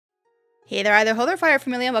Hey there, either Holder Fire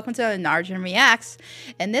Familia, welcome to Narjan Reacts.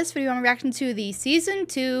 In this video, I'm reacting to the Season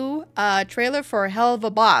 2 trailer for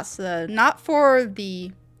Helluva Boss. Not for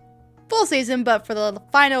the full season, but for the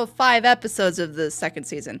final 5 episodes of the second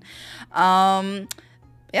season. Yeah,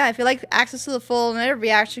 if you'd like access to the full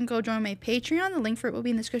reaction, go join my Patreon. The link for it will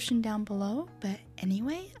be in the description down below. But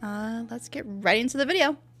anyway, let's get right into the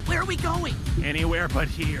video. Where are we going? Anywhere but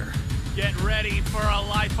here. Get ready for a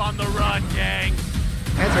life on the run, gang.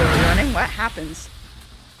 You guys are running? What happens?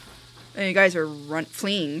 Oh, you guys are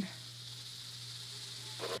fleeing.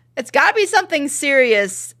 It's gotta be something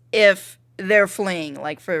serious if they're fleeing.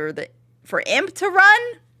 Like for Imp to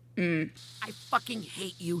run? I fucking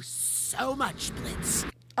hate you so much, Blitz.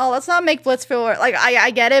 Oh, let's not make Blitz feel like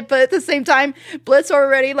I get it, but at the same time, Blitz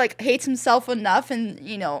already like hates himself enough and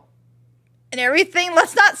you know and everything.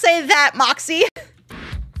 Let's not say that, Moxie.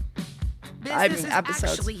 Business has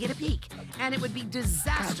actually hit a peak, and it would be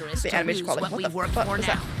disastrous to lose what we work for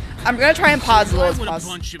now. I'm gonna try and pause as little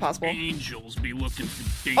as possible. Angels be looking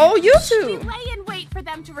for oh, you two! We lay in wait for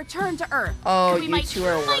them to return to Earth. Oh, we you two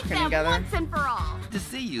are working together. Once and for all. To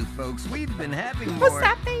see you folks, we've been having What's more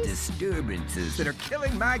that face? disturbances that are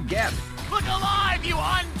killing my guests. Look alive, you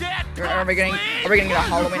undead! Are we gonna get a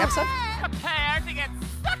Halloween episode? Prepare to get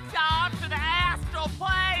sucked off to the astral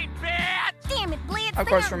plane, bitch! Damn it, Blitz. Of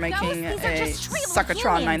course, we're making a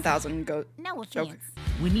Suckatron 9000 go. No joke. offense.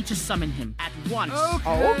 We need to summon him at once.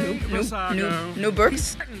 Oh, new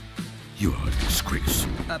books. You are a disgrace.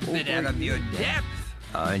 A bit out of your depth,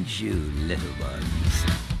 aren't you, little ones?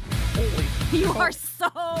 You are so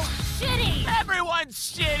shitty. Everyone's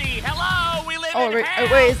shitty! Hello, we live in hell!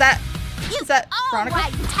 Wait, is that Veronica?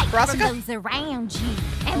 Alright, take Veronica? from those around you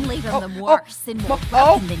and leave them worse and more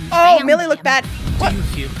broken than you oh, found Millie them. looked bad. What? Do you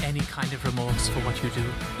feel any kind of remorse for what you do?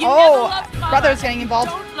 You Oh, never loved Mama. brother's getting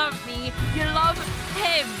involved. You don't love me. You love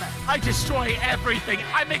him. I destroy everything!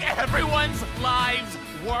 I make everyone's lives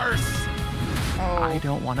worse! I Oh,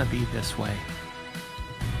 don't want to be this way.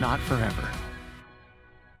 Not forever.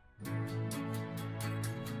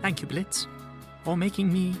 Thank you, Blitz, for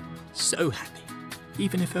making me so happy,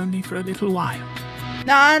 even if only for a little while.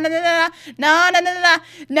 no,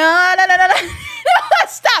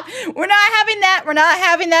 stop! We're not having that. We're not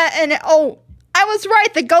having that. And oh, I was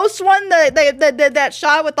right. The ghost one, that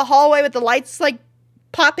shot with the hallway with the lights like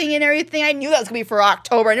popping and everything. I knew that was gonna be for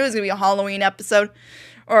October. I knew it was gonna be a Halloween episode,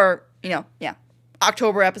 or yeah,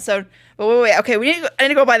 October episode. But wait, okay, I need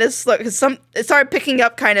to go by this look because it started picking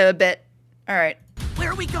up kind of a bit. All right. Where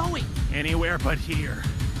are we going? Anywhere but here.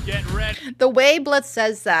 Get ready. The way Blitz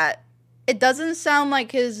says that, it doesn't sound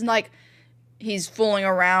like he's fooling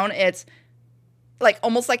around. It's like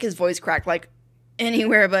almost like his voice cracked, like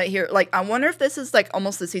anywhere but here. Like I wonder if this is like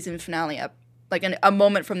almost the season finale up, like a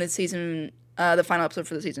moment from the season, the final episode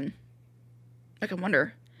for the season. Like I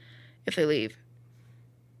wonder if they leave.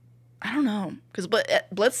 I don't know, because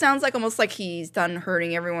Blitz sounds like almost like he's done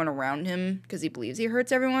hurting everyone around him because he believes he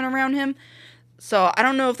hurts everyone around him. So I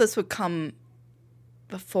don't know if this would come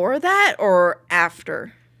before that or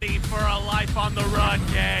after. For a life on the run,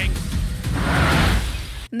 gang.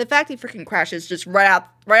 And the fact he freaking crashes just right out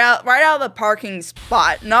of the parking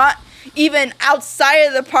spot, not even outside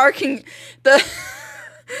of the parking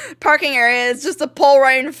area. It's just a pole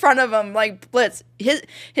right in front of him. Like Blitz,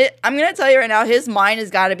 I'm gonna tell you right now, his mind has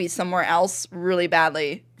got to be somewhere else really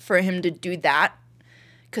badly for him to do that,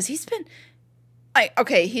 because he's been.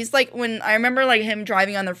 Okay, he's like, when I remember like him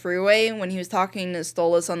driving on the freeway when he was talking to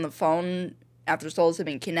Stolas on the phone after Stolas had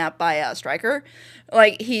been kidnapped by Stryker,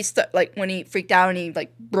 like like when he freaked out and he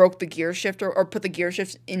like broke the gear shifter or put the gear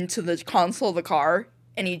shift into the console of the car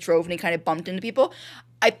and he drove and he kind of bumped into people.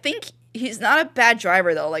 I think he's not a bad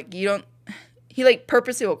driver though. Like he like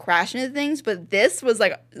purposely will crash into things, but this was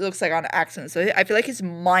like, it looks like on accident. So I feel like his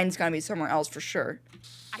mind's gonna be somewhere else for sure.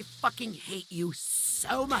 I fucking hate you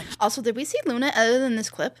so much. Also, did we see Luna other than this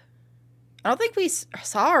clip? I don't think we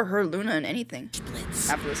saw or heard Luna in anything Blitz.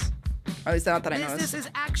 after this. Or at least not that I noticed. Business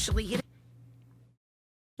is actually hit.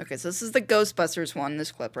 Okay, so this is the Ghostbusters one,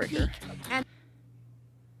 this clip right here. And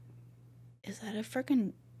Is that a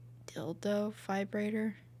freaking dildo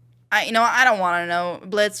vibrator? I don't want to know.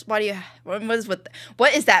 Blitz, what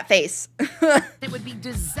is that face? it would be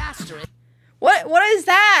disastrous. What is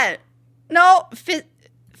that? No,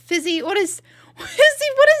 Fizzy, what is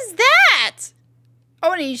that?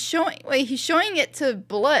 Oh, and he's showing it to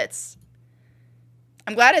Blitz.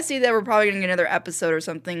 I'm glad to see that we're probably gonna get another episode or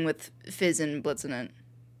something with Fizz and Blitz in it.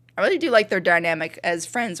 I really do like their dynamic as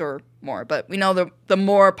friends or more, but we know the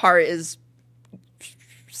more part is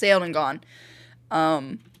sailed and gone.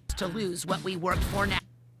 To lose what we worked for now.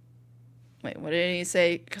 Wait, what did he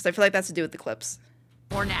say? Because I feel like that's to do with the clips.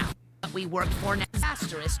 For now, what we worked for now.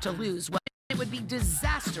 Disastrous to lose what it would be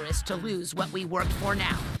disastrous to lose what we worked for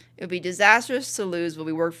now. It would be disastrous to lose what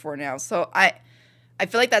we work for now. So I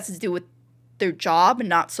feel like that's to do with their job and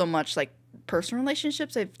not so much like personal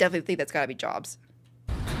relationships. I definitely think that's got to be jobs.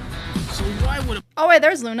 So why would Oh wait,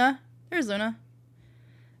 there's Luna. There's Luna.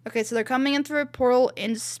 Okay, so they're coming in through a portal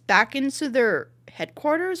and back into their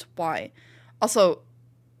headquarters. Why? Also,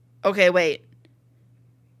 okay, wait.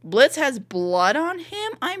 Blitz has blood on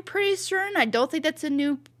him. I'm pretty certain. I don't think that's a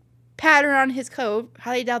new pattern on his code.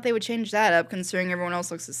 Highly doubt they would change that up, considering everyone else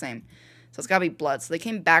looks the same. So it's gotta be blood. So they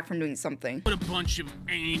came back from doing something. a bunch of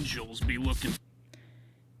angels be looking?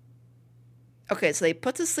 Okay, so they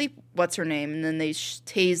put to sleep what's her name, and then they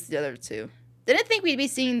tased the other two. Didn't think we'd be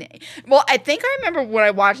seeing. Well, I think I remember when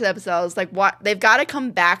I watched the episode. I was like, "What? They've got to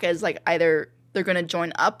come back as like either they're gonna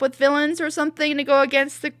join up with villains or something to go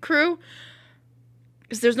against the crew."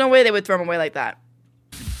 Because there's no way they would throw them away like that.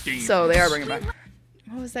 So they are bringing back.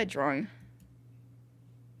 What was that drawing?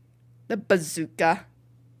 The bazooka.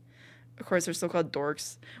 Of course, they're still called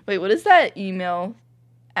dorks. Wait, what is that email?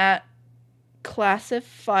 At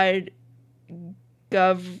classified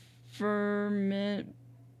government,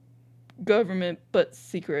 but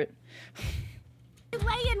secret. We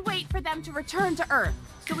lay in wait for them to return to Earth,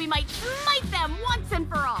 so we might smite them once and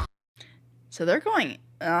for all. So they're going.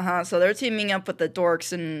 So they're teaming up with the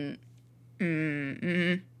dorks and. I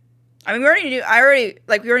mean, we already knew.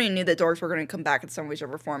 We already knew that dorks were going to come back in some way, shape,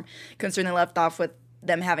 or form. Considering they left off with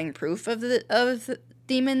them having proof of the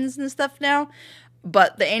demons and stuff now.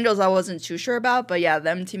 But the angels, I wasn't too sure about. But yeah,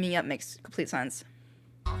 them teaming up makes complete sense.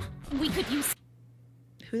 We could use.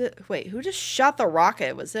 Wait, who just shot the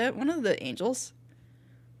rocket? Was it one of the angels?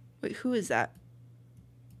 Wait, who is that?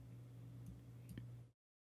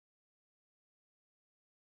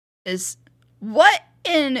 What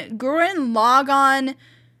in Gurren Lagann?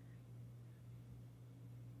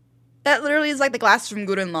 That literally is like the glasses from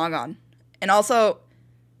Gurren Lagann. And also,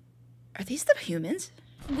 are these the humans?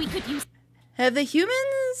 We could use. Have the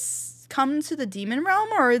humans come to the demon realm,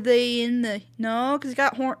 or are they in the? No, because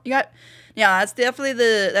yeah, that's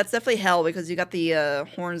definitely hell, because you got the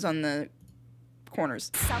horns on the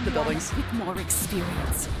corners, the buildings. With more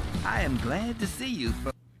experience. I am glad to see you.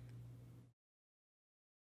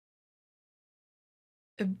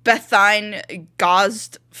 Bethine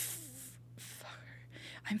Gozd.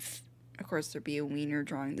 Of course, there'd be a wiener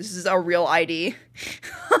drawing. This is a real ID.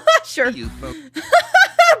 Sure. You folks.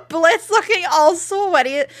 Blitz looking all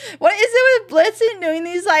sweaty. What is it with Blitz and doing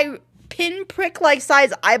these like pinprick like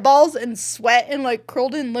size eyeballs and sweat and like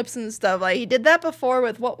curled in lips and stuff? Like he did that before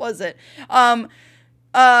with, what was it? The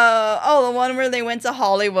one where they went to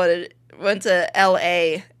Hollywood, went to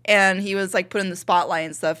LA, and he was like put in the spotlight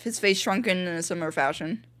and stuff. His face shrunken in a similar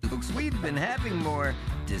fashion. Folks, we've been having more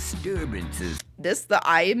disturbances. The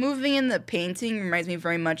eye moving in the painting reminds me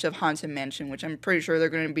very much of Haunted Mansion, which I'm pretty sure they're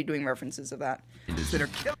going to be doing references of that.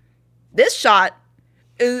 This shot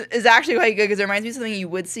is actually quite good because it reminds me of something you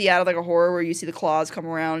would see out of like a horror where you see the claws come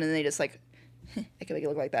around and they just like, I can make it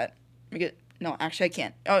look like that. No, actually I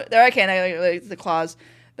can't. Oh, there I can. Like the claws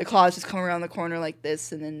just come around the corner like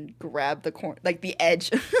this and then grab the corner, like the edge.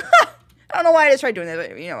 I don't know why I just tried doing that,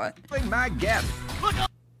 but you know what? My guess.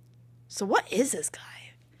 So what is this guy?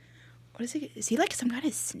 What is he? Is he like some kind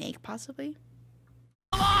of snake, possibly?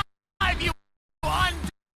 Alive, you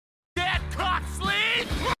undead cocksley!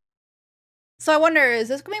 So I wonder, is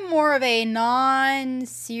this going to be more of a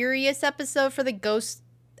non-serious episode for the Ghost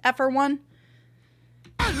FR1?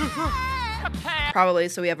 Probably,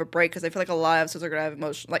 so we have a break, because I feel like a lot of episodes are going to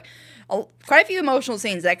have quite a few emotional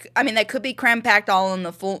scenes. That could be cram-packed all in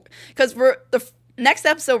the full, because the next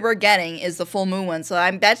episode we're getting is the full moon one, so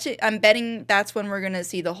I'm betting that's when we're going to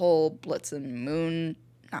see the whole Blitz and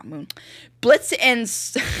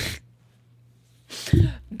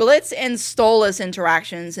Stolas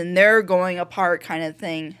interactions, and they're going apart kind of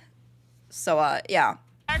thing. So, yeah.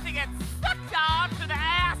 I have to get sucked off to the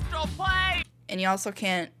astral plane! And you also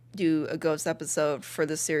can't do a ghost episode for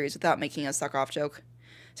this series without making a suck-off joke.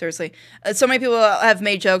 Seriously. So many people have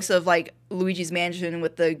made jokes of, like, Luigi's Mansion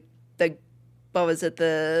with the what was it,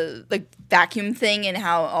 the vacuum thing and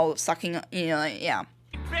how all sucking, yeah.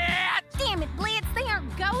 Damn it, Blitz, they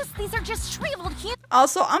aren't ghosts. These are just shriveled humans.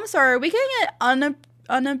 Also, I'm sorry, are we getting an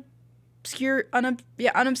unobscured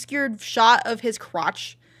shot of his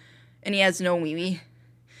crotch? And he has no wee-wee.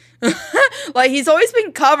 Like, he's always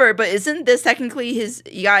been covered, but isn't this technically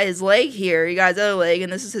you got his leg here, you got his other leg,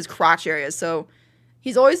 and this is his crotch area, so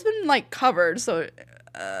he's always been, like, covered, so,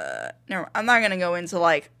 never, I'm not gonna go into,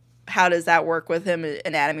 like, how does that work with him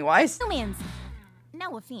anatomy-wise? Humans.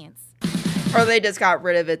 No offense. Or they just got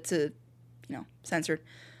rid of it to, you know, censored.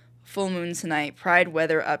 Full moon tonight. Pride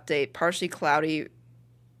weather update. Partially cloudy.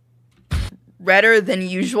 Redder than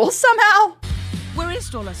usual somehow. Where is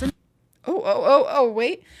Stolas? Oh,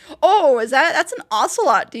 wait. Oh, that's an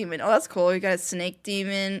ocelot demon. Oh, that's cool. You got a snake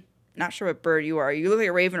demon. Not sure what bird you are. You look like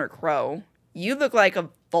a raven or crow. You look like a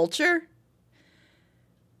vulture.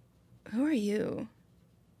 Who are you?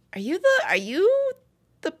 Are you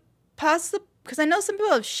the possible? Because I know some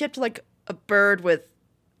people have shipped like a bird with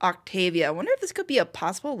Octavia. I wonder if this could be a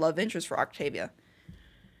possible love interest for Octavia.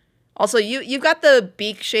 Also, you've got the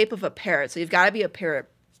beak shape of a parrot, so you've got to be a parrot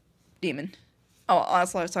demon. Oh,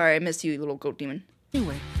 also, sorry, I missed you, little goat demon.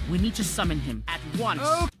 Anyway, we need to summon him at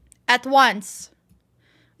once. At once.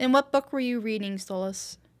 In what book were you reading,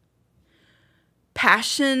 Stolas?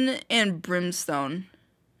 Passion and Brimstone.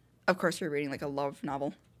 Of course, you're reading like a love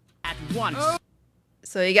novel. At once.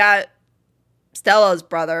 So you got Stella's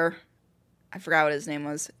brother. I forgot what his name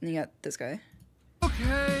was. And you got this guy.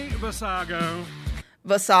 Okay, Vasago.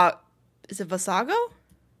 Is it Vasago?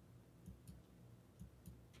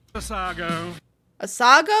 Vasago.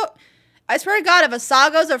 Asago? I swear to God, if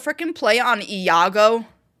Asago's a freaking play on Iago.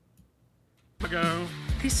 Vasago.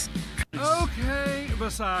 This. Okay,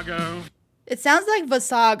 Vasago. It sounds like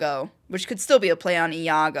Vasago, which could still be a play on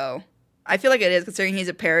Iago. I feel like it is, considering he's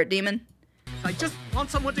a parrot demon. I just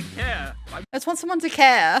want someone to care. I just want someone to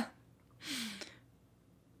care.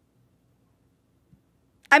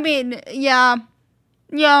 I mean, yeah.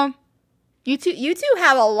 You two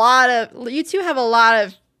have a lot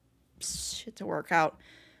of shit to work out.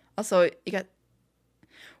 Also, you got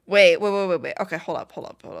wait. Okay, hold up.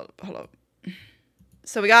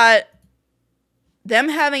 So we got them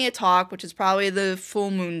having a talk, which is probably the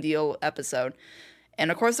full moon deal episode.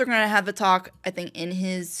 And of course they're gonna have the talk, I think, in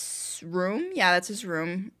his room. Yeah, that's his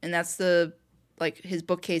room. And that's the his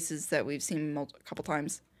bookcases that we've seen a couple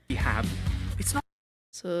times. We have. It's not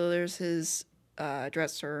So there's his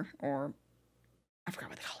dresser, or I forgot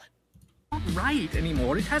what they call it. right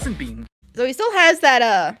anymore. It hasn't been. So he still has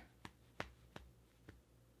that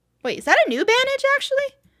wait, is that a new bandage actually?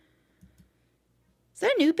 Is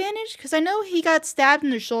that a new bandage? Because I know he got stabbed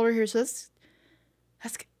in the shoulder here, so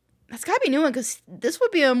that's gotta be a new one, because this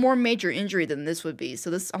would be a more major injury than this would be.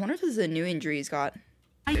 So I wonder if this is a new injury he's got.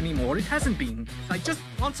 Right anymore. It hasn't been. I just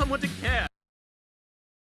want someone to care.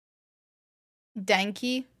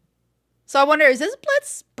 Danky. So I wonder, is this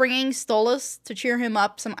Blitz bringing Stolas to cheer him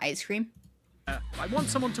up some ice cream? I want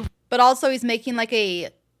someone to. But also he's making like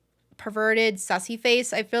a perverted sussy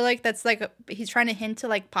face. I feel like that's like he's trying to hint to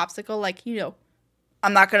like Popsicle, like, you know,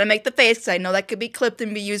 I'm not gonna make the face because I know that could be clipped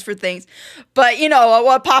and be used for things, but you know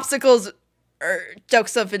what Popsicles are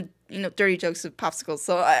jokes of, and you know, dirty jokes of Popsicles.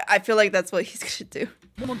 So I feel like that's what he's gonna do.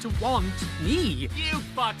 Someone to want me. You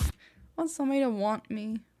fucks. I want somebody to want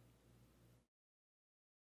me.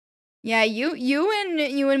 Yeah,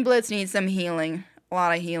 you and Blitz need some healing. A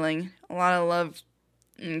lot of healing. A lot of love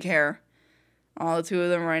and care. All the two of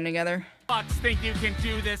them running together. Fucks think you can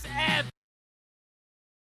do this.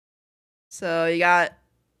 So you got,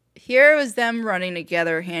 here was them running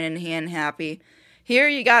together, hand in hand, happy. Here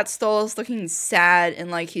you got Stolas looking sad and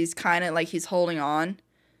like he's kind of like he's holding on.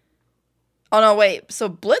 Oh no, wait. So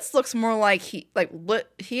Blitz looks more like he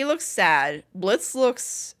looks sad. Blitz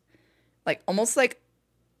looks like almost like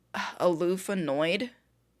aloof, annoyed,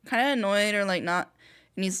 kind of annoyed or like not.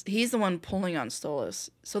 And he's the one pulling on Stolas.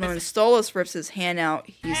 So then when Stolas rips his hand out,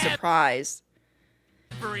 he's surprised.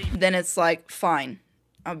 Then it's like, fine,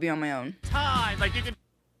 I'll be on my own. Time, like you can.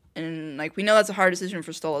 And like we know that's a hard decision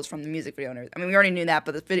for Stolas from the music video. I mean, we already knew that,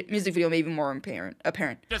 but the music video may be more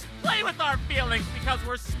apparent. Just play with our feelings because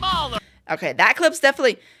we're smaller. Okay, that clip's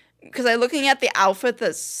definitely, because I'm looking at the outfit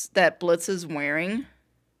that Blitz is wearing.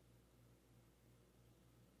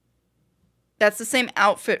 That's the same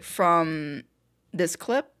outfit from this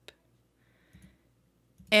clip.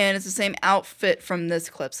 And it's the same outfit from this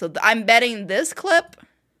clip. So I'm betting this clip,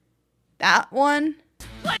 that one,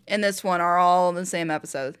 and this one are all in the same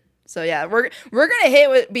episode. So yeah, we're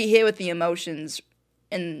gonna be hit with the emotions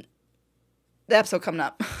in the episode coming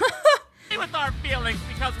up. Play with our feelings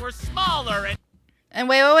because we're smaller And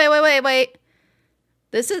wait.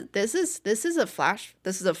 This is a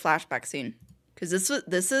flashback scene. Cause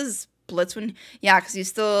this is Blitz when, yeah, because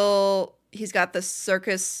he's got the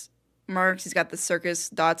circus marks, he's got the circus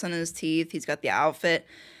dots on his teeth, he's got the outfit.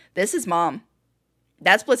 This is mom.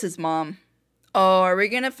 That's Blitz's mom. Oh, are we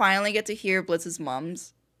gonna finally get to hear Blitz's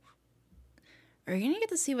mom's? Are we gonna get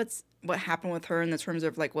to see what happened with her in the terms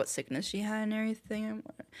of like what sickness she had and everything?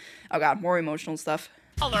 Oh god, more emotional stuff.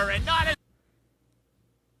 color and not a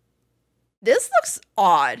This looks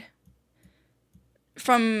odd.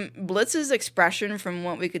 From Blitz's expression, from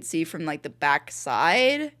what we could see from like the back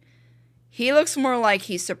side, he looks more like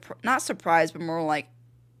he's not surprised, but more like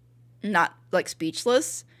not like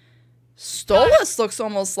speechless. Stolas looks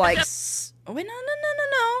almost like. Oh wait,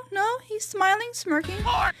 no. He's smiling, smirking.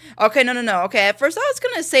 Okay, no. Okay, at first I was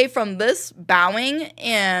gonna say from this bowing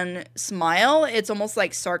and smile, it's almost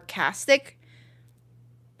like sarcastic.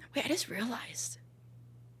 Wait, I just realized.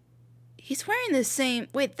 He's wearing the same.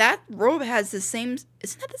 Wait, that robe has the same.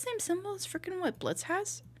 Isn't that the same symbol as freaking what Blitz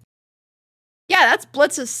has? Yeah, that's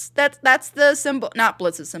Blitz's. That's the symbol. Not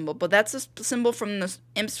Blitz's symbol, but that's the symbol from the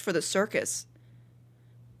imps for the circus.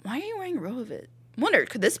 Why are you wearing a robe of it? Wonder,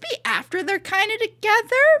 could this be after they're kind of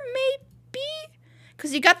together? Maybe?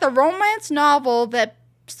 Because you got the romance novel that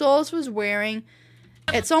Stolas was wearing.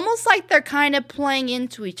 It's almost like they're kind of playing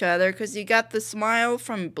into each other because you got the smile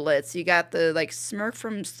from Blitz. You got the, like, smirk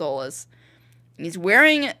from Stolas. He's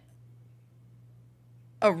wearing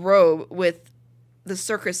a robe with the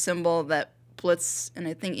circus symbol that Blitz and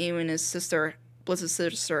I think even his sister, Blitz's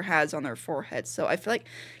sister, has on their forehead. So I feel like,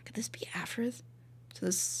 could this be after this? So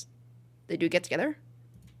this, they do get together?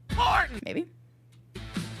 Maybe.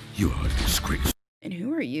 You are a disgrace. And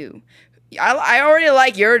who are you? I already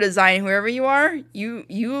like your design, whoever you are. You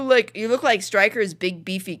look like Stryker's big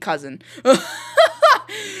beefy cousin.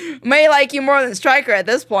 May like you more than Stryker at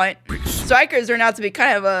this point. Stryker's turned out to be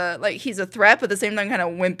kind of a, like, he's a threat, but at the same time kind of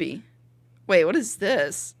wimpy. Wait, what is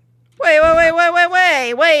this?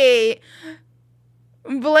 Wait.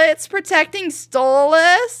 Blitz protecting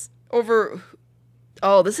Stolas over.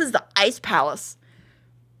 Oh, this is the Ice Palace.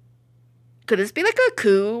 Could this be like a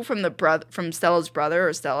coup from from Stella's brother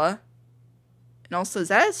or Stella? And also, is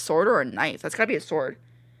that a sword or a knife? That's gotta be a sword.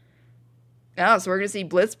 Yeah, so we're gonna see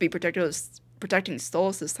Blitz be protecting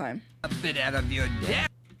Stolas this time. A bit out of your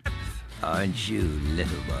depth, aren't you,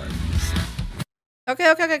 little ones?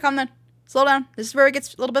 Okay, calm down. Slow down. This is where it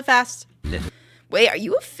gets a little bit fast. Little, Wait, are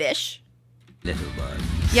you a fish? little ones.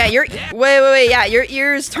 Yeah, wait. Yeah, your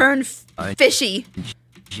ears turned fishy.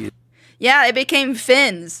 Yeah, they became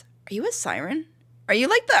fins. Are you a siren? Are you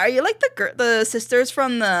like the sisters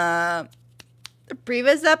from the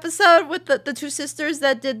previous episode with the two sisters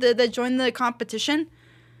that joined the competition?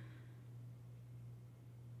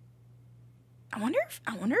 I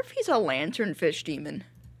wonder if he's a lanternfish demon.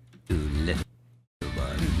 You little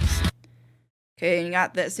ones. Okay, you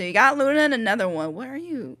got this. So you got Luna and another one. What are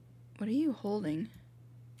you holding?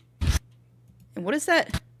 And what is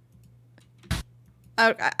that?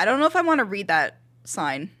 I don't know if I want to read that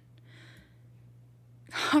sign.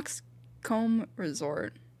 Coxcomb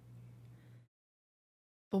Resort.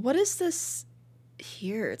 But what is this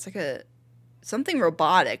here? It's like something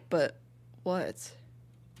robotic, but what?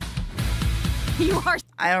 You are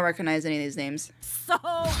I don't recognize any of these names. so...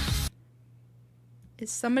 Is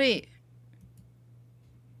somebody...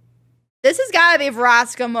 This has got to be a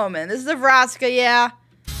Vraska moment. This is a Vraska, yeah.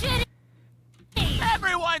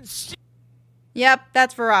 everyone's Yep,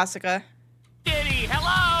 that's Vraska. shitty.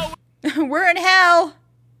 Hello. We're in hell.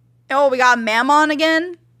 Oh, we got Mammon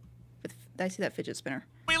again. Did I see that fidget spinner?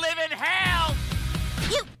 We live in hell.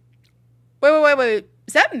 Wait.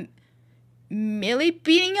 Is that Millie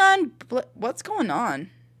beating on? What's going on?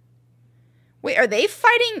 Wait, are they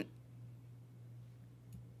fighting?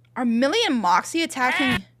 Are Millie and Moxie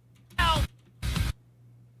attacking? Hell.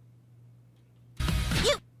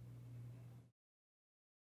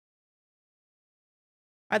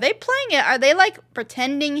 Are they playing it? Are they like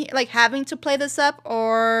pretending, like having to play this up,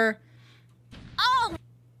 or? Oh!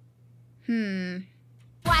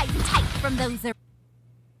 Why you type from those...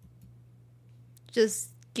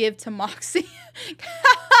 Just give to Moxie.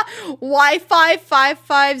 Wi-Fi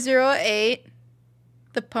 5508.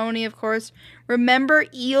 The pony, of course. Remember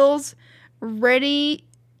eels. Ready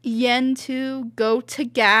yen to go to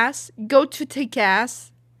gas. Go to gas.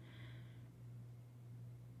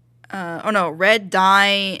 Oh no, red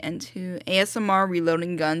dye and to ASMR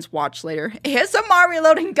reloading guns. Watch later. ASMR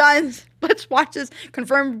reloading guns. Blitz watches.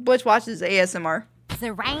 Confirmed Blitz watches ASMR.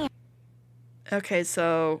 Okay,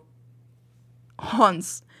 so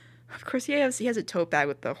Hans. Of course he has a tote bag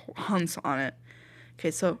with the Hans on it.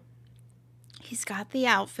 Okay, so he's got the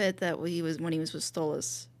outfit that he was when he was with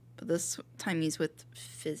Stolas, but this time he's with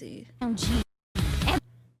Fizzy.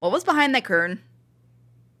 What was behind that curtain?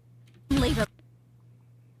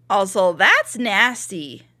 Also, that's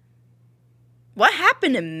nasty. What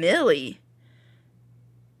happened to Millie?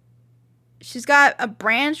 She's got a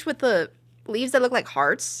branch with the leaves that look like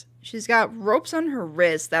hearts. She's got ropes on her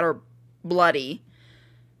wrists that are bloody.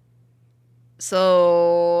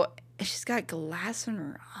 So she's got glass in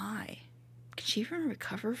her eye. Can she even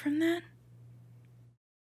recover from that?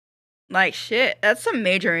 Like, shit, that's some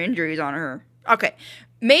major injuries on her. Okay,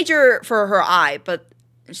 major for her eye, but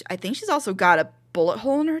I think she's also got a bullet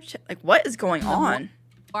hole in her chest. Like, what is going on?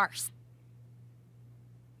 Worse.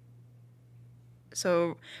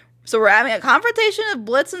 So we're having a confrontation of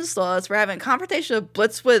Blitz and Stolas. We're having a confrontation of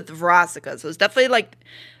Blitz with Verostica. So it's definitely, like,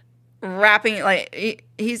 rapping, like,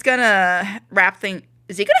 he's gonna rap thing.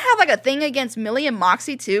 Is he gonna have, like, a thing against Millie and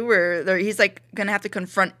Moxie, too, where he's, like, gonna have to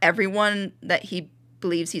confront everyone that he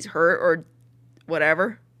believes he's hurt or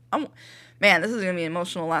whatever? Man, this is gonna be an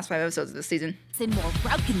emotional last 5 episodes of this season. And more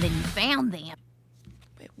broken than you found them.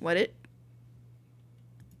 Wait, what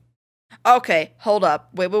Okay, hold up.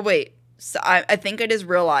 Wait. So I think I just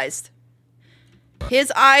realized.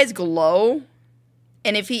 His eyes glow,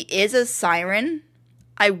 and if he is a siren,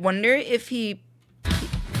 I wonder if he...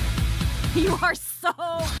 You are so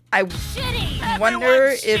shitty.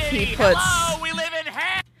 Wonder if he puts... Hello, we live in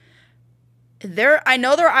hell. I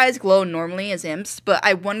know their eyes glow normally as imps, but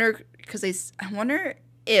I wonder... I wonder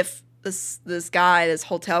if this guy, this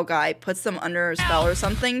hotel guy, puts them under a spell or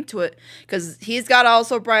something to it, because he's got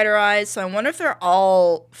also brighter eyes. So I wonder if they're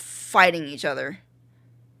all fighting each other,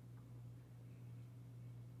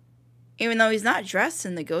 even though he's not dressed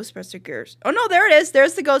in the Ghostbuster gears. Oh no, there it is.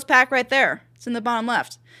 There's the ghost pack right there. It's in the bottom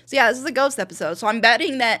left. So yeah, this is a ghost episode. So I'm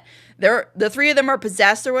betting that the 3 of them are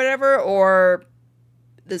possessed or whatever, or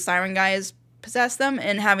the siren guy has possessed them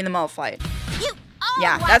and having them all fight.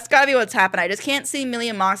 Yeah, that's gotta be what's happened. I just can't see Millie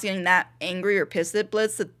and Moxie getting that angry or pissed at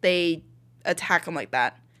Blitz that they attack him like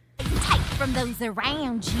that. Take from those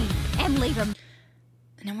around you and leave them.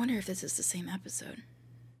 And I wonder if this is the same episode.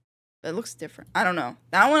 It looks different. I don't know.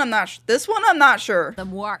 That one I'm not. This one I'm not sure.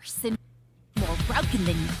 Them worse and more broken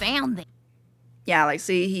than you found them. Yeah, like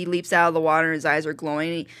see, he leaps out of the water. His eyes are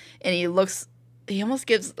glowing, and he looks. He almost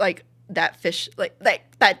gives like that fish, like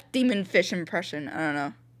that demon fish impression. I don't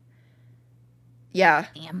know. Yeah.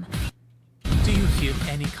 Damn. Do you feel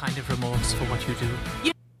any kind of remorse for what you do?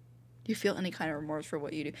 Do you feel any kind of remorse for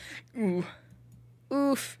what you do? Ooh.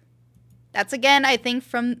 Oof. That's again, I think,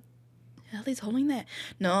 from... Hell, he's holding that.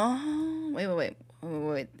 No.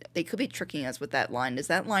 Wait. They could be tricking us with that line. Does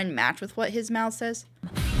that line match with what his mouth says?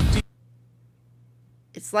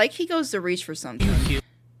 It's like he goes to reach for something.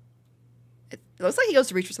 It looks like he goes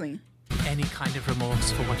to reach for something. Any kind of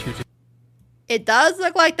remorse for what you do? It does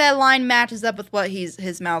look like that line matches up with what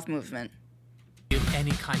his mouth movement.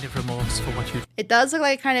 Any kind of remorse for what you do? It does look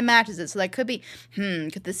like it kind of matches it. So that could be...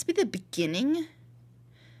 could this be the beginning?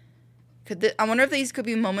 I wonder if these could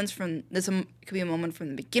be moments from... This could be a moment from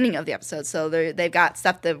the beginning of the episode. So they've got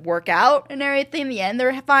stuff to work out and everything. In the end,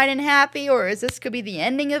 they're fine and happy. Or is this could be the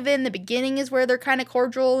ending of it? And the beginning is where they're kind of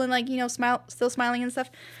cordial and, like, you know, still smiling and stuff.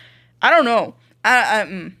 I don't know.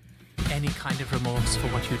 Any kind of remorse for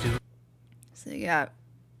what you do? So you got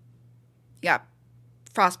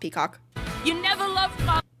Frost Peacock. You never loved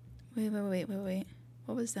my... Wait.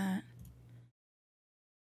 What was that?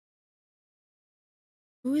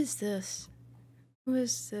 Who is this?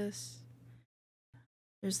 There's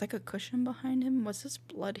like a cushion behind him. What's this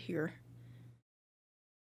blood here?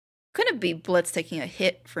 Couldn't be Blitz taking a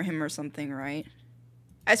hit for him or something, right?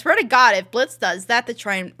 I swear to God, if Blitz does that to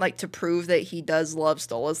try and, like, to prove that he does love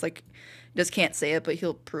Stolas, like, just can't say it, but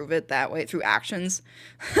he'll prove it that way through actions.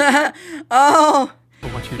 Oh,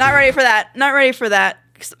 not ready for that. Not ready for that.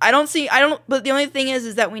 But the only thing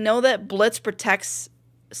is that we know that Blitz protects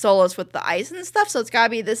Stolas with the ice and stuff, so it's gotta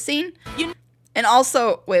be this scene. And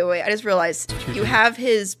also, wait, I just realized, you have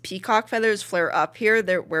his peacock feathers flare up here.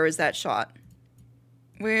 Where is that shot?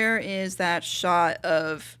 Where is that shot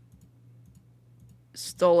of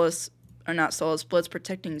Stolas, or not Stolas, Blitz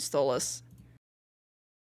protecting Stolas?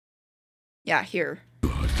 Yeah, here.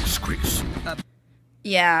 Disgrace.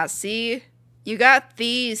 Yeah, see? You got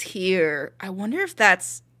these here. I wonder if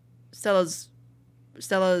that's Stella's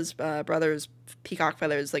brother's peacock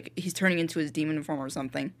feathers. Like, he's turning into his demon form or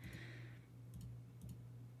something.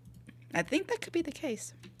 I think that could be the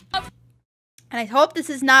case. And I hope this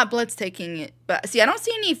is not Blitz taking it. But, see, I don't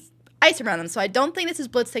see any ice around them, so I don't think this is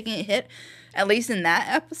Blitz taking a hit. At least in that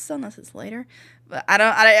episode, unless it's later. But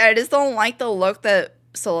I just don't like the look that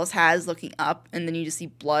Stolas has looking up, and then you just see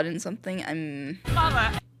blood and something.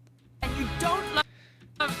 Mother, and you don't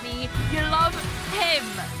love me, you love him.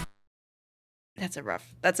 That's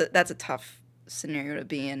a tough scenario to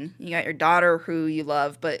be in. You got your daughter who you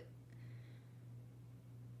love, but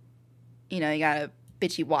you know, you got a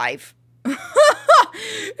bitchy wife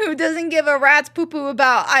who doesn't give a rat's poo-poo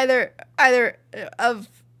about either of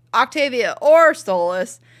Octavia or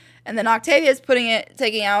Stolas. And then Octavia's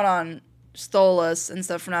taking out on Stolas and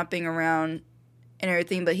stuff for not being around and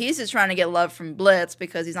everything, but he's just trying to get love from Blitz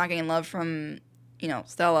because he's not getting love from, you know,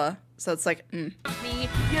 Stella. So it's like, Me,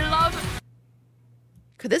 you love.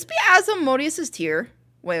 Could this be Asmodeus's tear?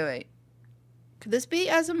 Wait. Could this be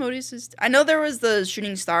Asmodeus's? I know there was the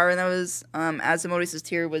shooting star, and that was Asmodeus's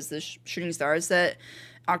tear was the shooting stars that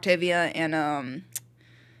Octavia and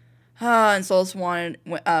Solus went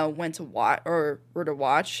to watch or were to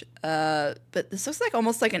watch. But this looks like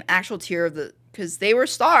almost like an actual tear of the, because they were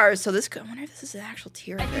stars. So this could, I wonder if this is an actual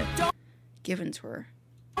tear of it given to her.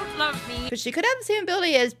 Don't love me. Because she could have the same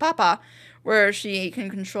ability as Papa, where she can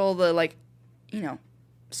control the, like, you know,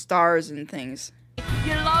 stars and things.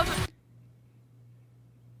 You love.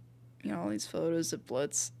 You know, all these photos of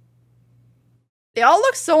Blitz. They all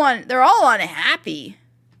look so they're all unhappy.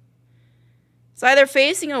 It's either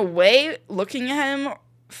facing away, looking at him,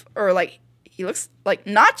 or like, he looks like,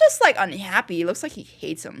 not just like unhappy, he looks like he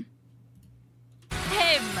hates him.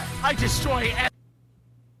 Him. I destroy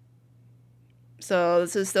So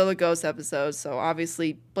this is still a ghost episode, so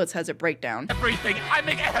obviously Blitz has a breakdown. everything. I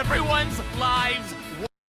make everyone's lives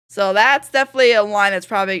So that's definitely a line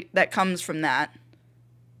that comes from that.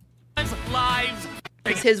 lives.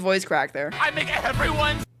 It's his voice crack there. I make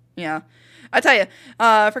everyone's. Yeah. I tell you,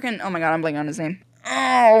 freaking, oh my god, I'm blanking on his name.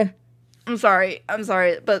 Oh, I'm sorry,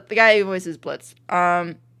 but the guy who voices Blitz,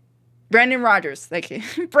 Brandon Rogers, thank you.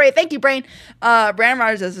 Thank you, Brain. Brandon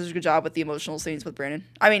Rogers does a good job with the emotional scenes with Brandon.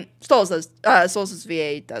 I mean, Stolas'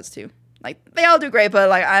 VA does too. Like, they all do great, but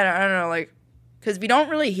like, I don't know, like, because we don't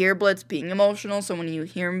really hear Blitz being emotional, so when you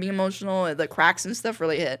hear him being emotional, the cracks and stuff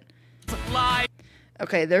really hit. Lives.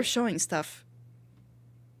 Okay, they're showing stuff.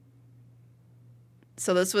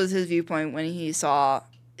 So this was his viewpoint when he saw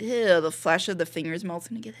the flesh of the fingers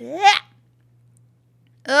melting together.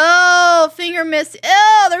 Oh, finger mist.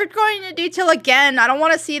 Oh, they're going into detail again. I don't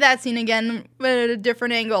want to see that scene again, but at a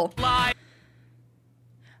different angle. Lives.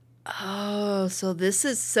 Oh, so this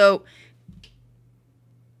is so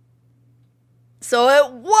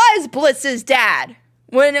it was Blitz's dad.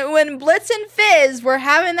 When Blitz and Fizz were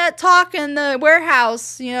having that talk in the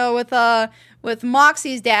warehouse, you know, with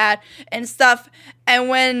Moxie's dad and stuff, and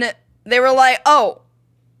when they were like, "Oh,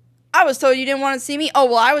 I was told you didn't want to see me." "Oh,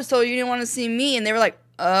 well, I was told you didn't want to see me," and they were like,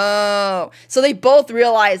 "Oh," so they both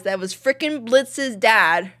realized that it was freaking Blitz's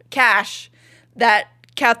dad, Cash, that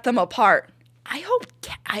kept them apart. I hope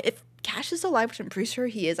if Cash is alive, which I'm pretty sure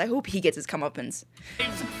he is, I hope he gets his comeuppance.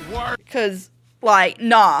 Because, like,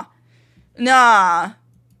 nah.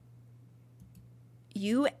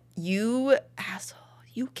 You asshole.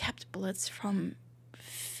 You kept Blitz from...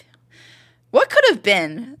 What could have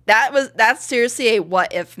been? That's seriously a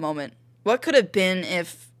what if moment. What could have been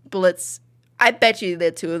if Blitz... I bet you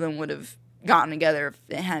the two of them would have gotten together if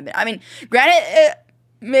it hadn't been. I mean, granted, it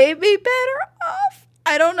may be better off.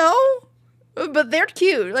 I don't know. But they're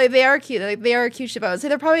cute. Like, they are cute. Like, they are a cute ship. I would say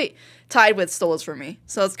they're probably tied with Stolas for me.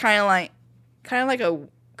 So it's kind of like a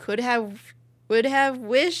could have, would have,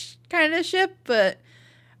 wish kind of ship. But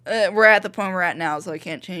we're at the point we're at now, so I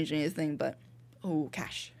can't change anything. But, oh,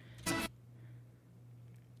 Cash.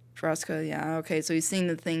 Frosca, yeah. Okay, so he's seeing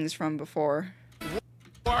the things from before.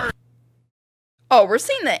 Oh, we're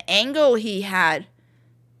seeing the angle he had.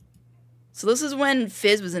 So this is when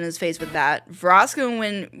Fizz was in his face with that. Vrosca,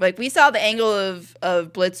 when, like, we saw the angle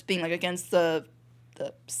of Blitz being, like, against the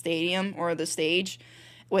stadium or the stage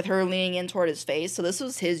with her leaning in toward his face. So this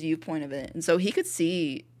was his viewpoint of it. And so he could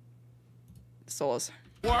see Stolas.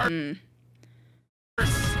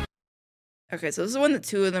 Okay, so this is when the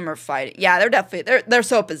two of them are fighting. Yeah, they're definitely, they're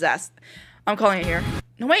so possessed. I'm calling it here.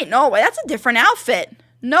 No, wait, that's a different outfit.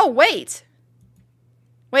 No, wait.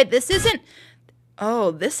 Wait, this isn't,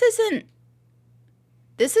 oh, this isn't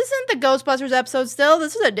the Ghostbusters episode still.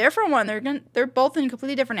 This is a different one. They're both in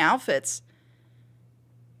completely different outfits.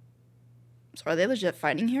 So are they legit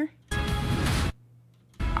fighting here?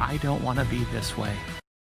 I don't want to be this way.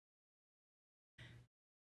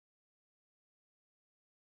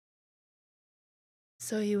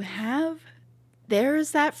 So you have,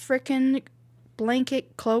 there's that frickin'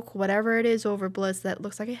 blanket, cloak, whatever it is over Blitz that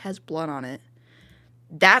looks like it has blood on it.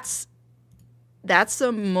 That's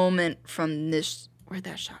a moment from this, where'd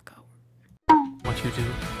that shot go? What you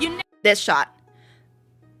do? This shot.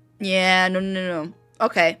 Yeah, no.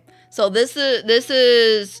 Okay. So this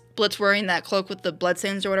is Blitz wearing that cloak with the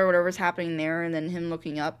bloodstains or whatever's happening there, and then him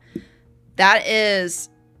looking up. That is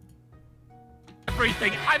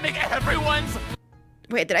Everything. I make everyone's.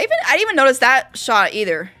 Wait, I didn't even notice that shot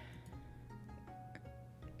either.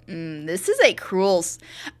 This is a cruel,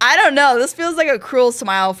 I don't know, this feels like a cruel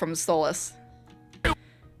smile from Stolas.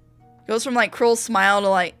 Goes from like cruel smile to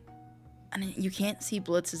like, I mean, you can't see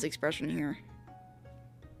Blitz's expression here.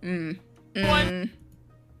 I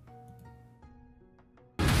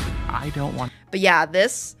don't want But yeah,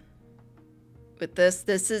 this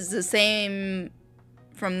is the same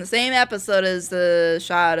from the same episode as the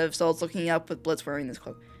shot of Souls looking up with Blitz wearing this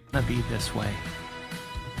cloak. to be this way.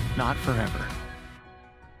 Not forever.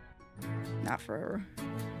 Not forever.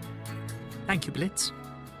 Thank you, Blitz,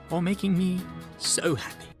 for making me so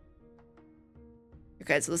happy.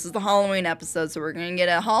 Okay, so this is the Halloween episode, so we're gonna get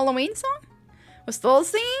a Halloween song? We're still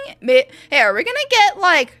singing? Hey, are we gonna get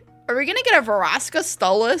a Veraska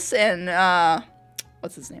Stolas and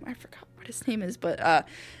what's his name? I forgot what his name is, but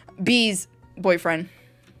Bee's boyfriend.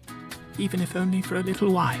 Even if only for a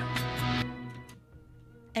little while.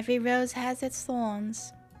 Every rose has its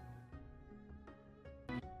thorns.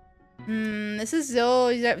 This is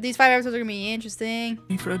these 5 episodes are gonna be interesting.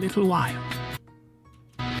 Only for a little while.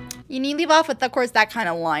 You need to leave off with, of course, that kind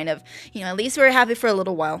of line of, you know, at least we're happy for a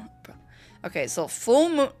little while. Okay, so full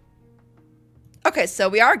moon. Okay, so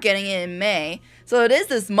we are getting it in May. So it is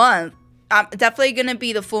this month. Definitely gonna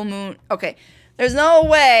be the full moon. Okay, there's no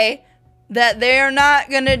way that they're not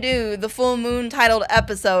gonna do the full moon titled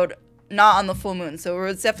episode not on the full moon. So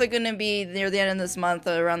it's definitely gonna be near the end of this month,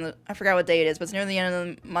 around the, I forgot what day it is, but it's near the end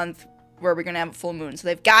of the month where we're gonna have a full moon. So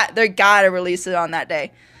they gotta release it on that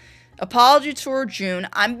day. Apology Tour June.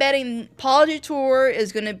 I'm betting Apology Tour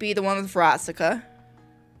is gonna be the one with Verasika.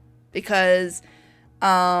 Because,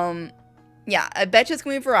 yeah, I bet you it's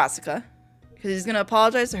gonna be Verasika. Because he's gonna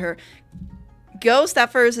apologize to her. Ghost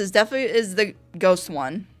at first is the ghost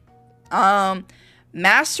one.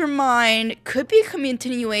 Mastermind could be a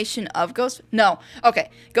continuation of Ghost. No. Okay.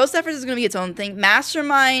 Ghost at first is gonna be its own thing.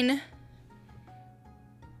 Mastermind.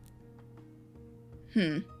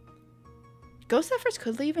 Ghost at first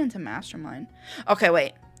could leave into Mastermind. Okay,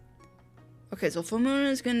 wait. Okay, so Full Moon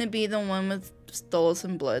is gonna be the one with Stolas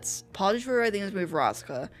and Blitz. Apology for I think it's gonna be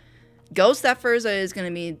Vraska. Ghost at first is gonna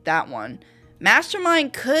be that one.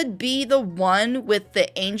 Mastermind could be the one with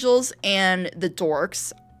the angels and the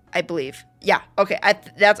dorks, I believe. Yeah, okay.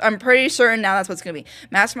 I'm pretty certain now that's what's gonna be.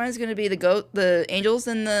 Mastermind is gonna be the angels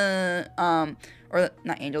and the or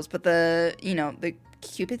not angels, but the the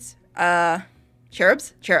cupids,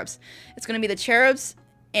 cherubs. It's gonna be the cherubs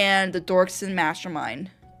and the dorks in Mastermind,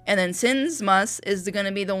 and then Sin's Must is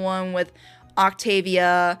gonna be the one with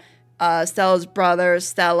Octavia, Stella's brother,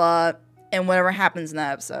 Stella, and whatever happens in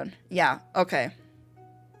that episode. Yeah, okay.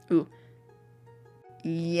 Ooh.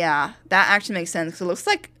 Yeah, that actually makes sense, because it looks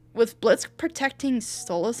like with Blitz protecting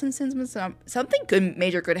Stolas and Sin's Must, something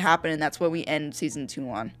major could happen, and that's what we end season 2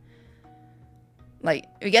 on. Like,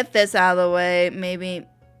 we get this out of the way, maybe,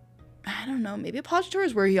 I don't know, maybe Apology Tour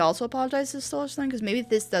is where he also apologizes to Stolas, because maybe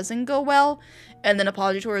this doesn't go well, and then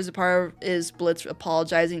Apology Tour is Blitz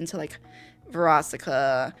apologizing to, like,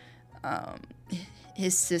 Verasika,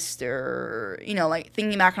 his sister, like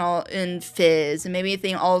thinking back on all in Fizz, and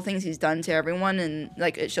maybe all the things he's done to everyone, and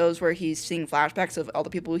like it shows where he's seeing flashbacks of all the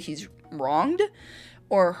people he's wronged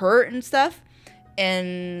or hurt and stuff,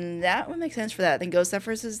 and that would make sense for that. Then Ghost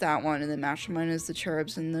Efforts is that one, and then Mastermind is the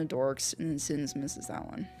cherubs and the dorks, and then Sin's misses that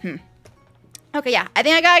one. Okay, yeah, I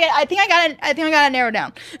think I got it narrowed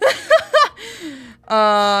down.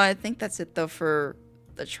 I think that's it though for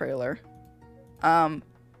the trailer.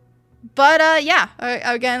 But yeah,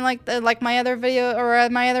 again, like my other video or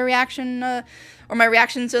my other reaction, or my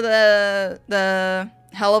reaction to the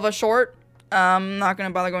Helluva short. I'm not gonna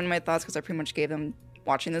bother going into my thoughts because I pretty much gave them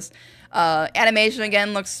watching this. Animation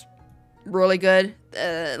again looks really good.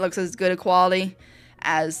 It looks as good a quality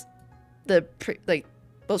as the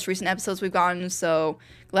most recent episodes we've gotten. So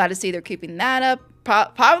glad to see they're keeping that up.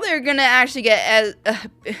 Probably they're gonna actually get as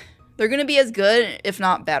they're gonna be as good, if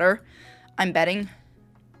not better. I'm betting.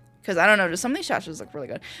 Because, I don't know, just some of these shots just look really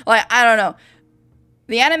good. Like, I don't know.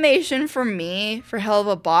 The animation for me, for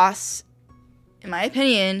Helluva Boss, in my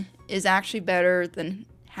opinion, is actually better than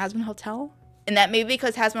Hazbin Hotel. And that may be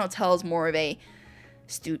because Hazbin Hotel is more of a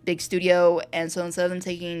big studio. And so instead of them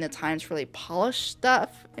taking the time to really polish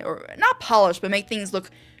stuff, or not polish, but make things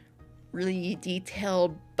look really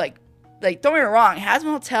detailed, like don't get me wrong,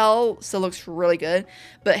 Hazbin Hotel still looks really good.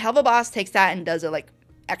 But Helluva Boss takes that and does it, like,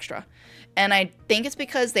 extra. And I think it's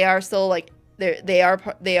because they are still, like, they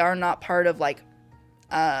are not part of, like,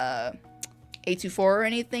 A24 or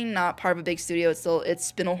anything, not part of a big studio. It's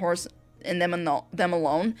Spindle Horse and them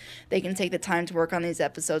alone. They can take the time to work on these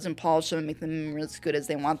episodes and polish them and make them as good as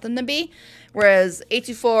they want them to be. Whereas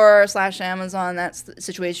A24 / Amazon, that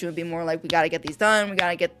situation would be more like, we got to get these done, we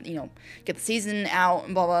got to get the season out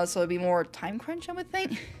and blah blah. So it'd be more time crunch, I would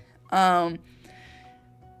think.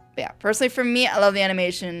 But yeah, personally for me, I love the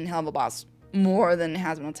animation in Helluva Boss more than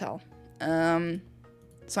Hazbin Hotel.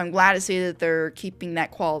 So I'm glad to see that they're keeping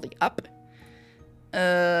that quality up.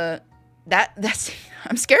 That's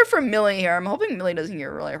I'm scared for Millie here. I'm hoping Millie doesn't get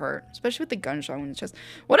really hurt, especially with the gunshot in the chest.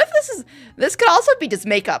 What if this could also be just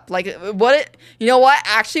makeup? Like, you know what?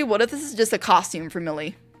 Actually, what if this is just a costume for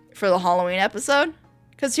Millie for the Halloween episode?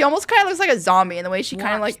 Because she almost kind of looks like a zombie in the way she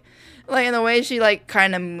kind of like in the way she like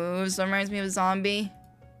kind of moves. That reminds me of a zombie,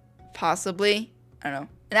 possibly. I don't know.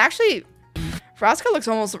 And actually, Vraska looks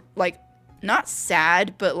almost like not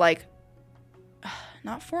sad, but like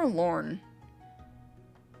not forlorn.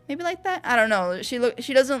 Maybe like that? I don't know. She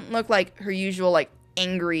doesn't look like her usual like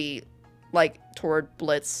angry like toward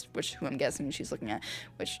Blitz, who I'm guessing she's looking at,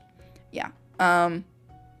 which yeah.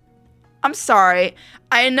 I'm sorry.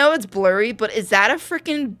 I know it's blurry, but is that a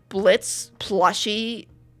freaking Blitz plushie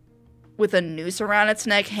with a noose around its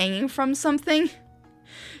neck hanging from something?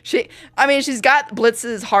 I mean, she's got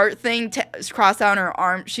Blitz's heart thing crossed down her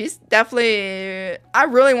arm. She's definitely... I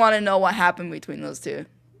really want to know what happened between those two.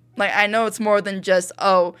 Like, I know it's more than just,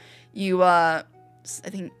 oh, you, I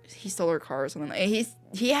think he stole her car or something. Like,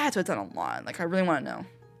 he had to have done a lot. Like, I really want to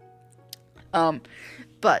know.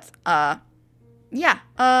 Yeah.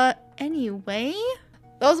 Anyway,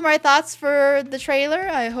 those are my thoughts for the trailer.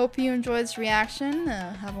 I hope you enjoyed this reaction.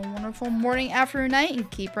 Have a wonderful morning, afternoon, night, and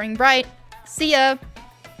keep burning bright. See ya!